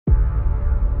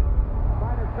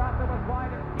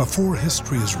Before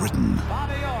history is written,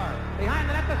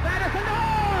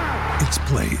 it's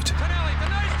played.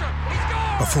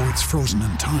 Before it's frozen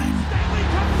in time,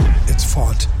 it's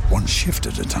fought one shift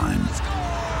at a time.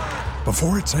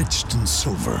 Before it's etched in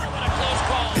silver,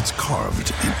 it's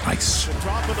carved in ice.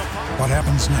 What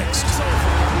happens next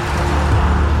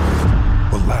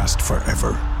will last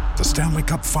forever. The Stanley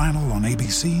Cup Final on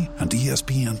ABC and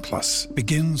ESPN Plus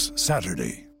begins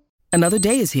Saturday. Another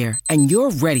day is here, and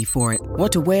you're ready for it.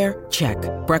 What to wear? Check.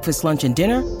 Breakfast, lunch, and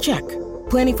dinner? Check.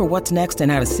 Planning for what's next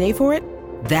and how to save for it?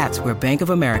 That's where Bank of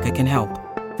America can help.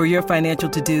 For your financial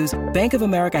to-dos, Bank of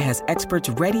America has experts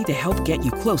ready to help get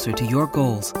you closer to your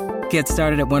goals. Get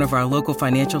started at one of our local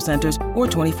financial centers or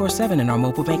 24/7 in our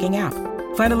mobile banking app.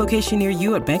 Find a location near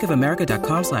you at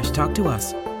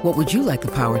bankofamerica.com/talktous. What would you like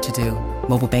the power to do?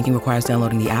 Mobile banking requires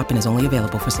downloading the app and is only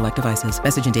available for select devices.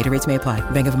 Message and data rates may apply.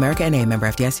 Bank of America N.A., member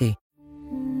FDIC.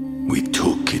 We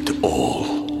took it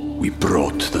all. We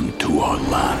brought them to our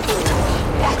land.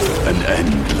 An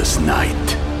endless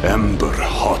night, ember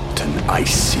hot and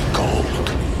icy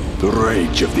cold. The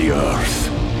rage of the earth.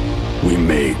 We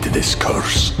made this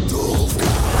curse.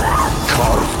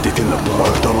 Carved it in the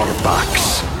blood on our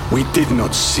backs. We did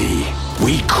not see.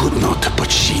 We could not,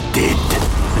 but she did.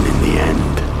 And in the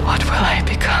end... What will I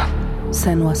become?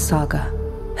 Senua's Saga.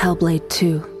 Hellblade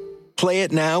 2. Play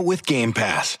it now with Game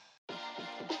Pass.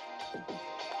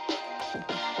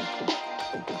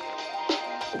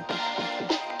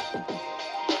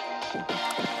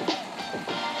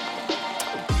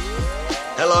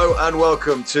 Hello and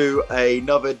welcome to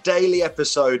another daily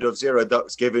episode of Zero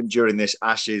Ducks Given during this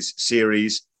Ashes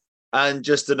series. And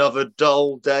just another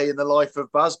dull day in the life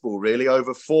of baseball, really.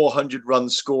 Over 400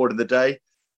 runs scored in the day.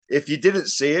 If you didn't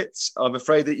see it, I'm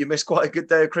afraid that you missed quite a good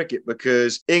day of cricket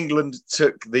because England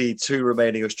took the two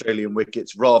remaining Australian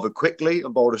wickets rather quickly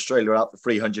and bowled Australia out for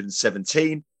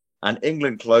 317. And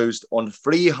England closed on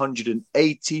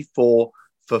 384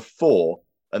 for 4.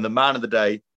 And the man of the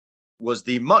day was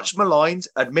the much maligned,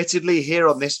 admittedly here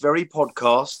on this very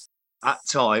podcast at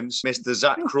times, Mr.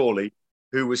 Zach Crawley,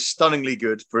 who was stunningly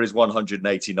good for his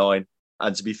 189.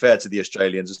 And to be fair to the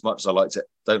Australians, as much as I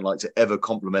don't like to ever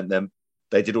compliment them,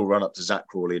 they did all run up to Zach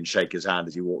Crawley and shake his hand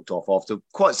as he walked off after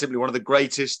quite simply one of the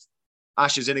greatest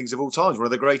Ashes innings of all times, one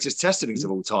of the greatest Test innings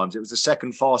of all times. It was the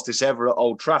second fastest ever at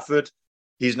Old Trafford.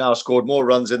 He's now scored more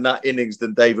runs in that innings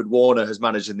than David Warner has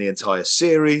managed in the entire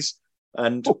series.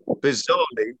 And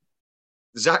bizarrely,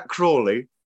 Zach Crawley,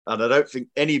 and I don't think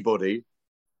anybody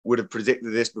would have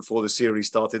predicted this before the series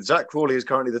started, Zach Crawley is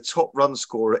currently the top run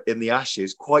scorer in the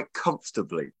Ashes quite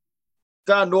comfortably.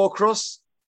 Dan Norcross,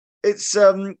 he's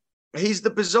the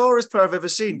bizarrest player I've ever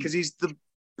seen because he's the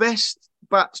best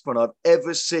batsman I've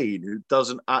ever seen who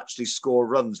doesn't actually score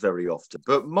runs very often.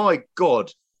 But my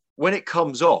God, when it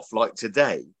comes off like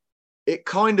today, it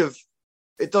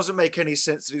doesn't make any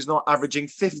sense that he's not averaging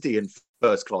 50 in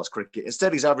first-class cricket.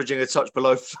 Instead, he's averaging a touch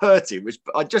below 30, which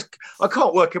I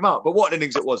can't work him out. But what an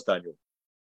innings it was, Daniel.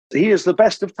 He is the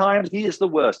best of times. He is the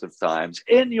worst of times.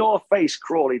 In your face,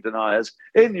 Crawley deniers.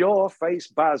 In your face,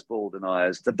 Bazball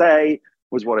deniers. Today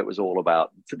was what it was all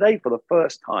about. Today, for the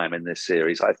first time in this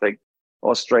series, I think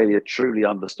Australia truly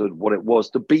understood what it was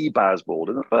to be Bazball.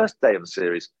 In the first day of the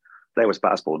series, there was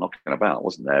Bazball knocking about,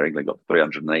 wasn't there? England got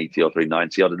 380 or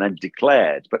 390 odd and then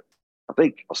declared. But I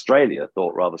think Australia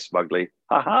thought rather smugly,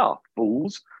 ha,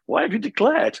 fools, why have you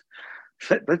declared?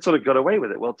 They sort of got away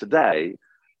with it. Well, today,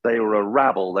 they were a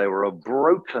rabble. They were a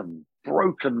broken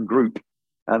group.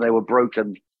 And they were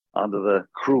broken under the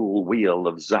cruel wheel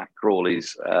of Zach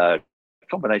Crawley's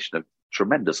combination of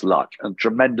tremendous luck and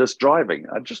tremendous driving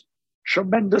and just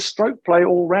tremendous stroke play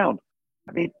all round.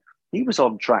 I mean, he was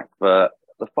on track for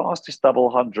the fastest double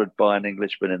 100 by an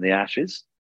Englishman in the Ashes.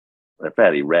 They're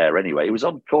fairly rare anyway. He was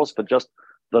on course for just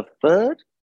the third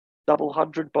double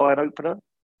 100 by an opener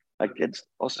against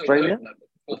Australia.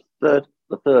 The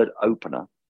third opener,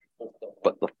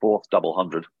 but the fourth double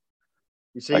 100.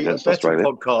 You see, a better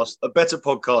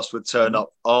podcast would turn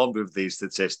up armed with these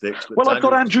statistics. Well, I've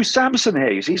got Andrew Sampson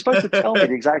here. He's supposed to tell me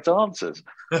the exact answers.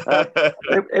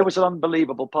 It was an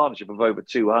unbelievable partnership of over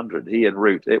 200. He and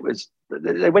Root. They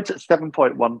went at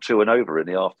 7.12 and over in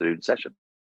the afternoon session.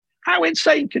 How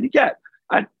insane can you get?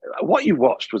 And what you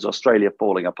watched was Australia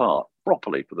falling apart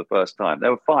properly for the first time.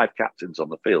 There were 5 captains on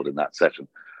the field in that session.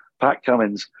 Pat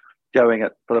Cummins going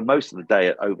for the most of the day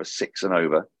at over 6 and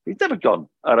over. He's never gone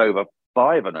at over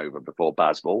 5 and over before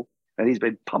Bazball, and he's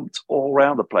been pumped all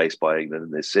around the place by England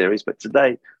in this series. But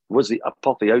today was the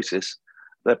apotheosis.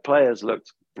 Their players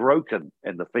looked broken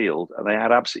in the field, and they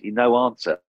had absolutely no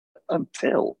answer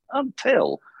until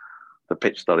the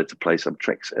pitch started to play some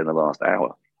tricks in the last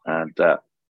hour. And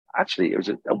actually, it was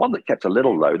a one that kept a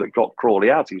little low that got Crawley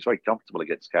out. He was very comfortable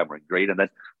against Cameron Green. And then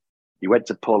he went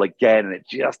to pull again, and it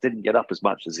just didn't get up as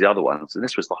much as the other ones. And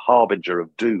this was the harbinger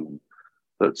of doom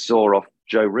that saw off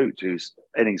Joe Root, whose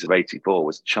innings of 84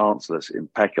 was chanceless,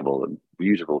 impeccable, and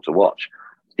beautiful to watch.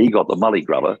 He got the mully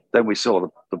grubber. Then we saw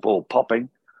the ball popping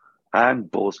and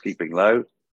balls keeping low.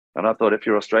 And I thought, if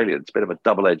you're Australian, it's a bit of a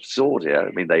double-edged sword here.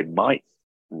 I mean, they might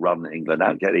run England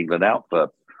out, get England out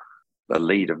for a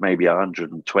lead of maybe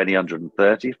 120,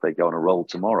 130 if they go on a roll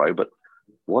tomorrow. But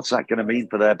what's that going to mean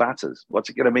for their batters? What's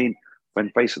it going to mean when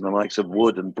facing the likes of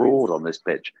Wood and Broad on this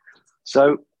pitch?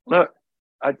 So, look,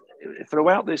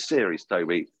 throughout this series,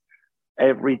 Toby,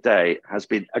 every day has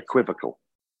been equivocal.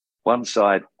 One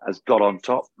side has got on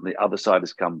top and the other side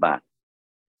has come back.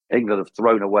 England have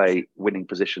thrown away winning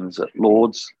positions at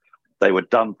Lords. They were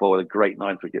done for with a great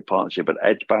 9-wicket partnership at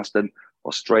Edgbaston.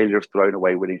 Australia have thrown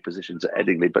away winning positions at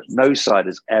Headingley, but no side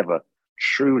has ever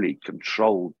truly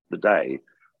controlled the day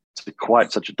to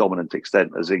quite such a dominant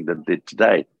extent as England did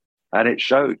today. And it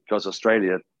showed because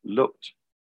Australia looked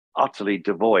utterly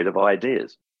devoid of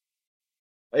ideas.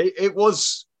 It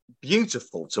was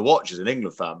beautiful to watch as an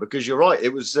England fan, because you're right.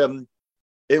 It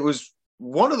was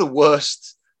one of the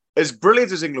worst, as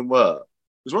brilliant as England were,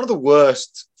 it was one of the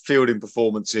worst fielding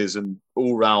performances and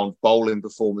all-round bowling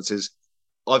performances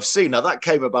I've seen. Now, that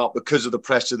came about because of the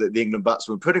pressure that the England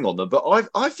batsmen were putting on them. But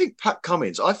I think Pat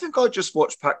Cummins, I just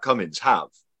watched Pat Cummins have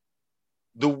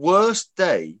the worst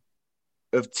day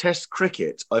of Test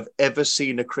cricket I've ever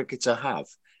seen a cricketer have.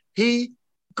 He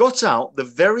got out the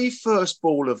very first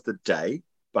ball of the day,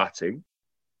 batting.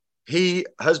 He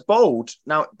has bowled.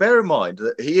 Now, bear in mind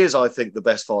that he is, I think, the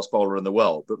best fast bowler in the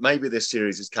world, but maybe this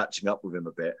series is catching up with him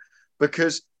a bit,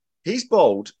 because he's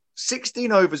bowled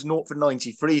 16 overs 0 for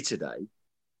 93 today.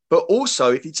 But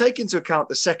also, if you take into account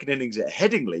the second innings at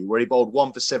Headingley, where he bowled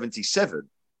 1 for 77,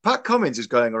 Pat Cummins is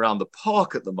going around the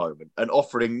park at the moment and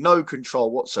offering no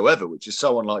control whatsoever, which is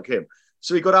so unlike him.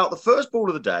 So he got out the first ball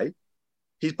of the day.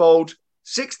 He's bowled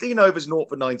 16 overs 0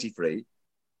 for 93.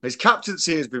 His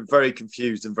captaincy has been very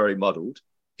confused and very muddled.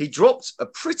 He dropped a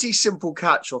pretty simple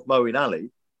catch off Moeen Ali.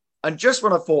 And just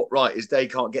when I thought, right, his day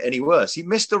can't get any worse, he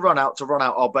missed a run out to run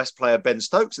out our best player, Ben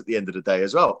Stokes, at the end of the day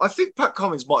as well. I think Pat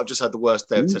Cummins might have just had the worst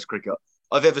day of Test cricket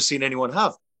I've ever seen anyone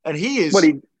have. And he is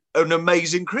an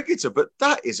amazing cricketer, but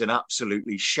that is an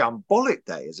absolutely shambolic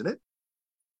day, isn't it?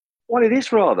 Well, it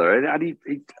is rather. And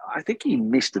I think he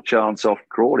missed a chance off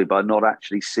Crawley by not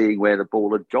actually seeing where the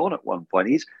ball had gone at one point.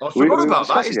 I forgot about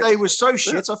that. His day was so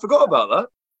shit, I forgot about that.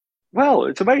 Well,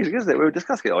 it's amazing, isn't it? We were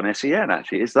discussing it on SEN,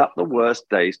 actually. Is that the worst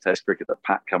day's Test cricket that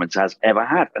Pat Cummins has ever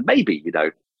had? And maybe,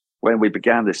 when we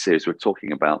began this series, we were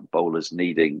talking about bowlers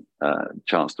needing a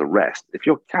chance to rest. If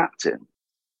your captain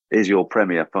is your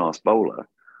premier fast bowler,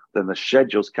 then the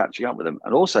schedule's catching up with them.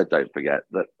 And also don't forget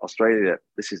that Australia,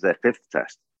 this is their 5th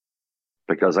Test,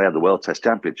 because they had the World Test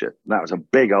Championship. And that was a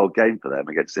big old game for them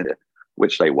against India,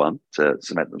 which they won to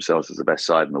cement themselves as the best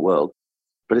side in the world.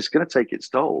 But it's going to take its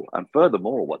toll. And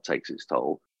furthermore, what takes its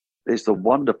toll is the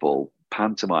wonderful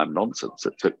pantomime nonsense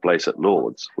that took place at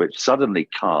Lords, which suddenly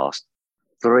cast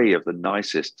 3 of the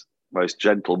nicest, most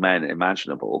gentle men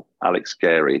imaginable, Alex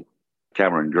Carey,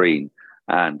 Cameron Green,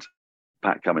 and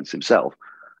Pat Cummins himself,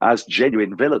 as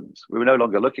genuine villains. We were no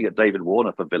longer looking at David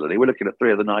Warner for villainy. We're looking at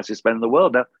 3 of the nicest men in the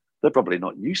world. Now, they're probably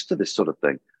not used to this sort of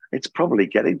thing. It's probably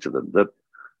getting to them,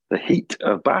 the heat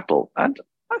of battle. And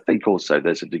I think also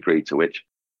there's a degree to which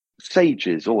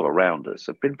sages all around us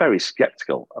have been very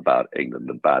sceptical about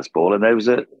England and baseball. And there was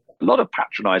a lot of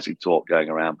patronising talk going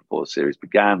around before the series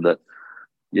began that,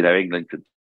 England could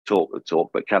talk the talk,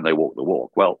 but can they walk the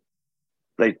walk? Well,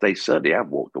 they certainly have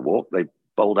walked the walk. They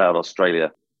bowled out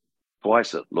Australia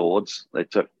twice at Lords. They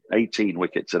took 18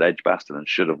 wickets at Edgbaston and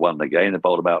should have won the game. They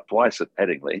bowled about twice at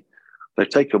Headingley. They've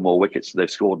taken more wickets,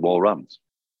 they've scored more runs.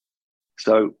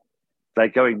 So they're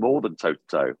going more than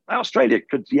toe-to-toe. Australia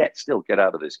could yet still get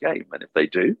out of this game. And if they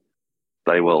do,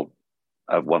 they will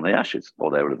have won the Ashes,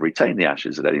 or they will have retained the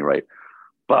Ashes at any rate.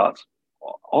 But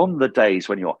on the days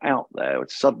when you're out there,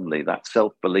 it's suddenly that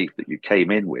self-belief that you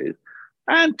came in with,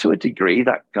 and to a degree,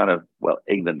 that kind of,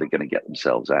 England are going to get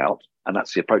themselves out. And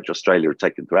that's the approach Australia have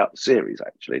taken throughout the series,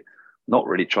 actually. Not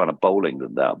really trying to bowl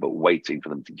England out, but waiting for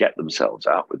them to get themselves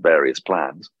out with various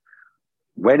plans.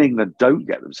 When England don't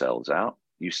get themselves out,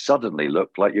 you suddenly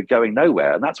look like you're going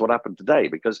nowhere. And that's what happened today,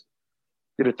 because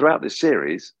throughout this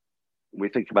series, we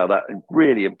think about that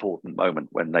really important moment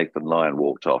when Nathan Lyon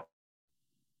walked off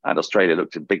and Australia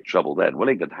looked in big trouble then. Well,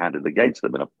 England handed the game to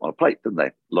them on a plate, didn't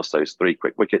they? Lost those 3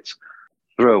 quick wickets,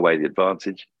 threw away the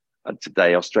advantage. And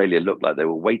today, Australia looked like they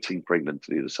were waiting for England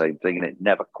to do the same thing, and it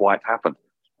never quite happened.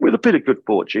 with a bit of good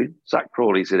fortune. Zach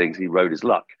Crawley's innings, he rode his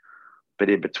luck. But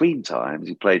in between times,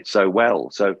 he played so well.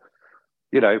 So,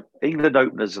 England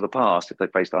openers of the past, if they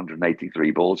faced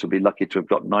 183 balls, would be lucky to have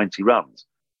got 90 runs.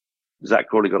 Zach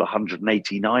Crawley got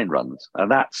 189 runs.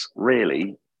 And that's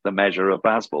really the measure of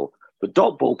baseball. The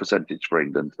dot ball percentage for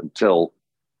England until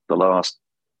the last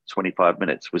 25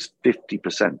 minutes was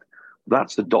 50%.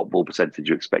 That's the dot ball percentage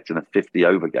you expect in a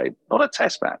 50-over game, not a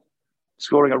test match.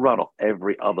 Scoring a run off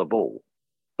every other ball.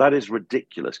 That is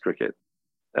ridiculous cricket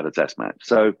at a test match.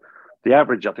 So the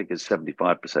average, I think, is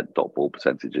 75% dot ball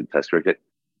percentage in test cricket.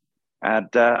 And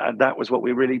that was what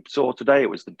we really saw today. It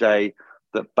was the day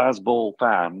that baseball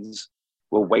fans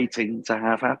were waiting to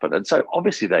have happen. And so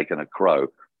obviously they're going to crow.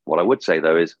 What I would say,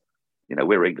 though, is,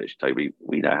 we're English, Toby.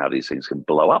 We know how these things can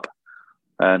blow up.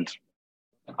 And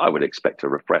I would expect a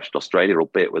refreshed Australia,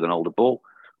 albeit with an older ball,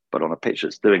 but on a pitch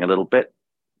that's doing a little bit.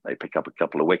 They pick up a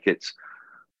couple of wickets.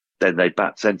 Then they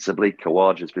bat sensibly.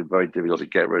 Khawaja has been very difficult to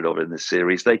get rid of in this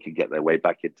series. They can get their way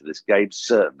back into this game,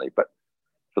 certainly. But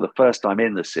for the first time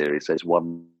in the series, there's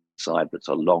one side that's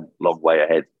a long, long way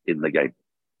ahead in the game.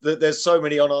 There's so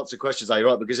many unanswered questions, are you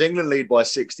right? Because England lead by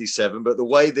 67, but the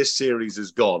way this series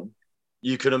has gone,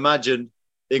 you can imagine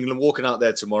England walking out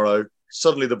there tomorrow,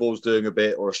 suddenly the ball's doing a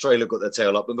bit, or Australia got their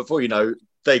tail up, and before you know,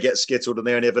 they get skittled and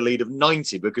they only have a lead of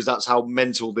 90 because that's how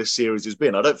mental this series has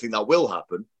been. I don't think that will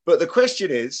happen. But the question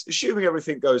is, assuming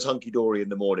everything goes hunky-dory in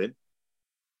the morning,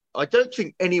 I don't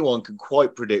think anyone can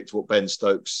quite predict what Ben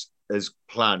Stokes is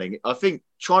planning. I think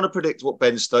trying to predict what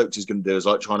Ben Stokes is going to do is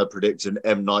like trying to predict an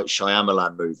M. Night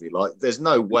Shyamalan movie. Like, there's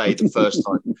no way the first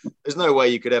time, there's no way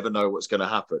you could ever know what's going to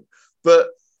happen. But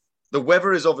the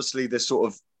weather is obviously this sort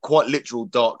of quite literal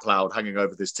dark cloud hanging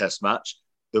over this test match.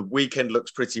 The weekend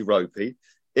looks pretty ropey.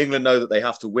 England know that they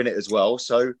have to win it as well.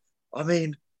 So, I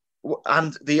mean,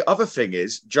 and the other thing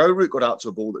is, Joe Root got out to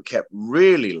a ball that kept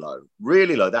really low,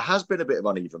 really low. There has been a bit of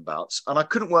uneven bounce. And I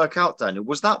couldn't work out, Daniel,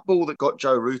 was that ball that got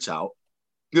Joe Root out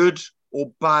good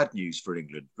or bad news for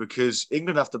England? Because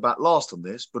England have to bat last on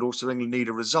this, but also England need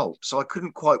a result. So I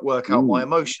couldn't quite work out my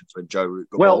emotions when Joe Root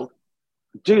got bowled.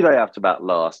 Do they have to bat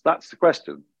last? That's the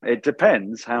question. It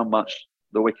depends how much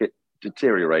the wicket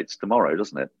deteriorates tomorrow,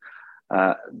 doesn't it?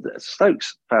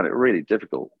 Stokes found it really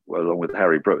difficult, along with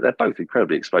Harry Brook. They're both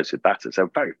incredibly explosive batters. They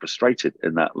were very frustrated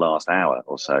in that last hour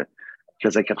or so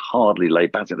because they could hardly lay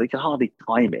batting. They could hardly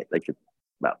time it. They could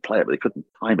play it, but they couldn't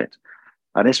time it.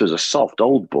 And this was a soft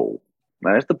old ball.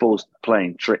 Now, if the ball's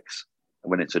playing tricks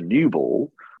when it's a new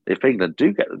ball, if England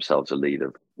do get themselves a lead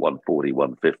of 140,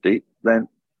 150, then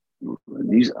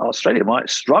Australia might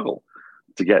struggle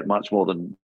to get much more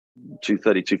than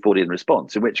 230, 240 in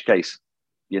response, in which case,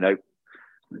 they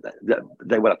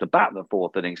would have to bat in the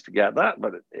fourth innings to get that,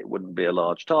 but it wouldn't be a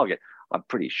large target. I'm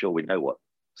pretty sure we know what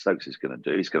Stokes is going to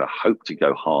do. He's going to hope to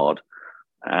go hard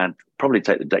and probably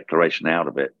take the declaration out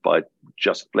of it by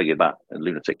just flinging back in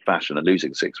lunatic fashion and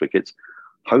losing 6 wickets,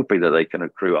 hoping that they can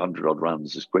accrue 100-odd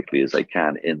runs as quickly as they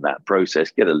can in that process,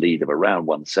 get a lead of around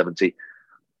 170,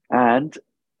 and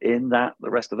in the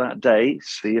rest of that day,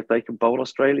 see if they can bowl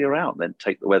Australia out and then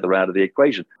take the weather out of the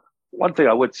equation. One thing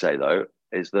I would say, though,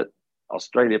 is that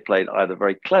Australia played either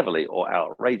very cleverly or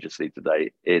outrageously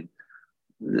today in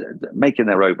making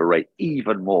their over rate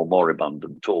even more moribund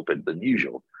and torpid than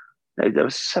usual. There were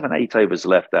 7-8 overs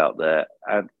left out there,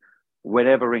 and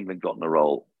whenever England got in the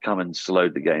roll, Cummins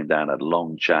slowed the game down, had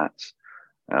long chats.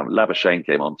 Labuschagne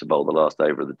came on to bowl the last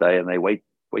over of the day, and they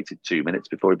waited 2 minutes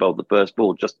before he bowled the first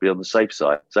ball just to be on the safe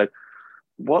side. So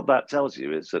what that tells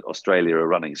you is that Australia are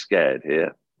running scared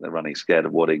here. They're running scared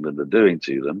of what England are doing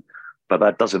to them. But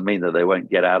that doesn't mean that they won't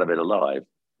get out of it alive.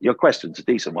 Your question's a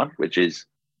decent one, which is,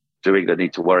 do England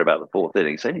need to worry about the fourth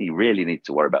innings? They only really need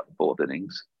to worry about the fourth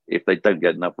innings if they don't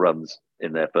get enough runs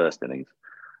in their first innings.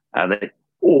 And they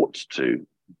ought to,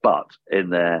 but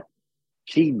in their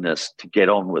keenness to get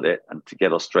on with it and to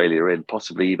get Australia in,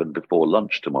 possibly even before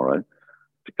lunch tomorrow,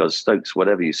 because Stokes,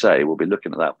 whatever you say, will be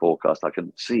looking at that forecast. I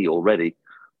can see already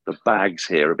the bags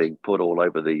here are being put all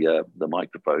over the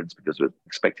microphones because we're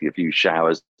expecting a few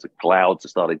showers. The clouds are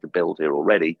starting to build here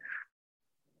already.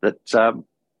 That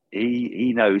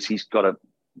he knows he's got to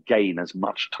gain as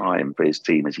much time for his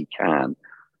team as he can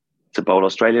to bowl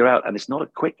Australia out. And it's not a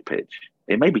quick pitch.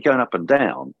 It may be going up and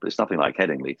down, but it's nothing like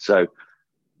Headingley. So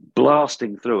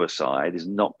blasting through a side is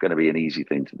not going to be an easy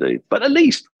thing to do. But at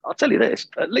least, I'll tell you this,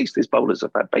 at least his bowlers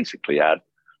have basically had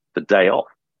the day off.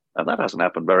 And that hasn't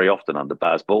happened very often under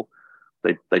Bazball.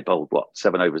 They bowled,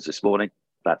 7 overs this morning?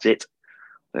 That's it.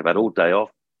 They've had all day off.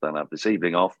 They'll have this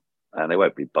evening off. And they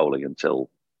won't be bowling until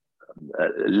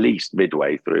at least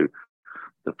midway through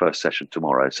the first session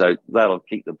tomorrow. So that'll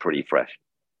keep them pretty fresh.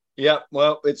 Yeah,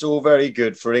 well, it's all very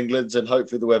good for England, and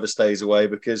hopefully the weather stays away,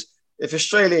 because if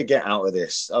Australia get out of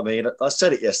this, I mean, I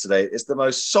said it yesterday, it's the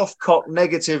most soft-cop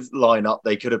negative lineup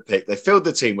they could have picked. They filled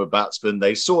the team with batsmen.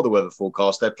 They saw the weather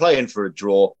forecast. They're playing for a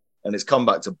draw, and it's come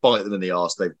back to bite them in the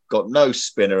arse. They've got no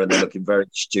spinner, and they're looking very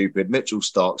stupid. Mitchell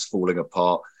Stark's falling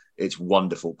apart. It's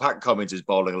wonderful. Pat Cummins is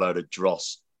bowling a load of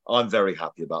dross. I'm very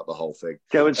happy about the whole thing.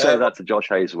 Go and say that to Josh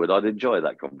Hazlewood. I'd enjoy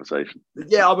that conversation.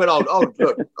 Yeah, I mean,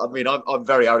 look. I mean, I'm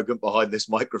very arrogant behind this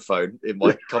microphone in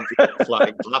my comfy flat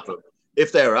in Clapham.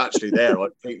 If they were actually there, I'd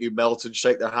completely melt and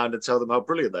shake their hand and tell them how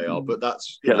brilliant they are. But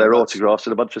that's their autographs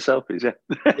and a bunch of selfies.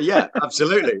 Yeah, yeah,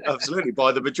 absolutely.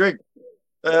 Buy them a drink.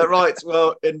 Right.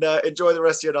 Well, enjoy the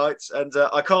rest of your night. And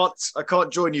I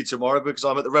can't join you tomorrow because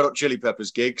I'm at the Red Hot Chili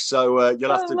Peppers gig. So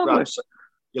you'll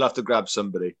have to grab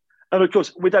somebody. And of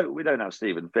course, we don't have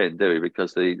Stephen Finn, do we?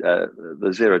 Because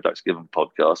the Zero Ducks Given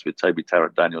podcast with Toby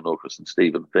Tarrant, Daniel Norcross, and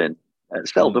Stephen Finn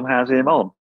seldom has him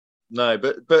on. No,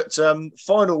 but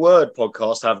Final Word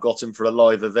podcast have got him for a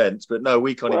live event, but no,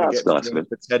 we can't even get to him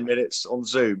for 10 minutes on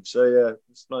Zoom. So yeah,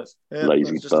 it's nice. Yeah,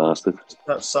 lazy bastard.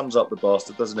 That sums up the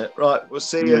bastard, doesn't it? Right, we'll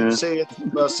see you.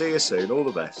 Yeah. See you soon. All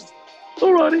the best.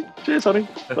 All righty. Cheers, honey.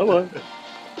 Bye bye.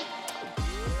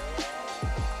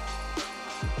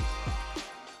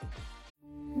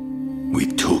 We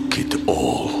took it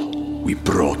all. We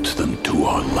brought them to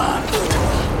our land.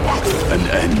 An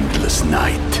endless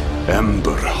night,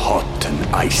 ember hot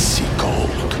and icy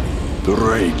cold. The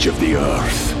rage of the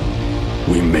earth.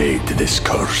 We made this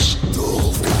curse.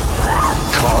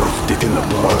 Carved it in the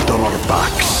blood on our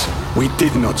backs. We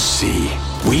did not see.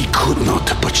 We could not,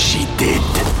 but she did.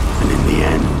 And in the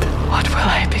end... What will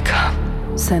I become?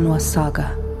 Senua's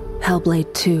Saga.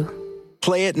 Hellblade 2.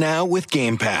 Play it now with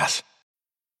Game Pass.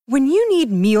 When you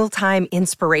need mealtime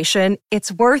inspiration,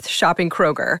 it's worth shopping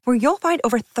Kroger, where you'll find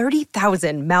over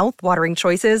 30,000 mouth-watering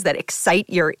choices that excite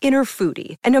your inner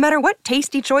foodie. And no matter what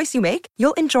tasty choice you make,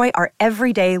 you'll enjoy our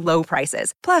everyday low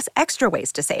prices, plus extra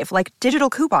ways to save, like digital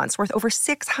coupons worth over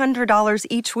 $600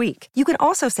 each week. You can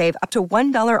also save up to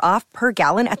 $1 off per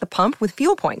gallon at the pump with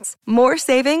fuel points. More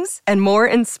savings and more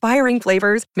inspiring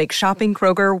flavors make shopping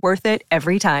Kroger worth it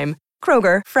every time.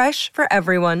 Kroger, fresh for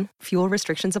everyone. Fuel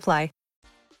restrictions apply.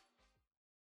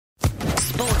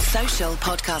 Sports Social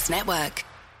Podcast Network.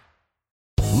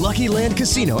 Lucky Land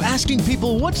Casino, asking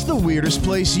people, what's the weirdest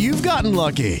place you've gotten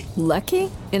lucky?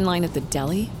 Lucky? In line at the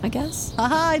deli, I guess?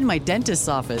 Aha, in my dentist's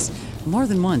office. More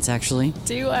than once, actually.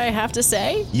 Do I have to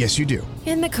say? Yes, you do.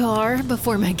 In the car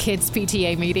before my kids'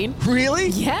 PTA meeting. Really?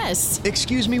 Yes.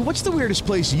 Excuse me, what's the weirdest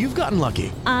place you've gotten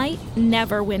lucky? I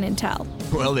never win and tell.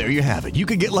 Well, there you have it. You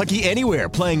can get lucky anywhere,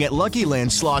 playing at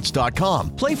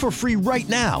LuckyLandSlots.com. Play for free right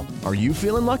now. Are you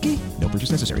feeling lucky? No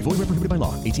purchase necessary. Void where prohibited by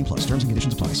law. 18+. Terms and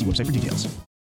conditions apply. See website for details.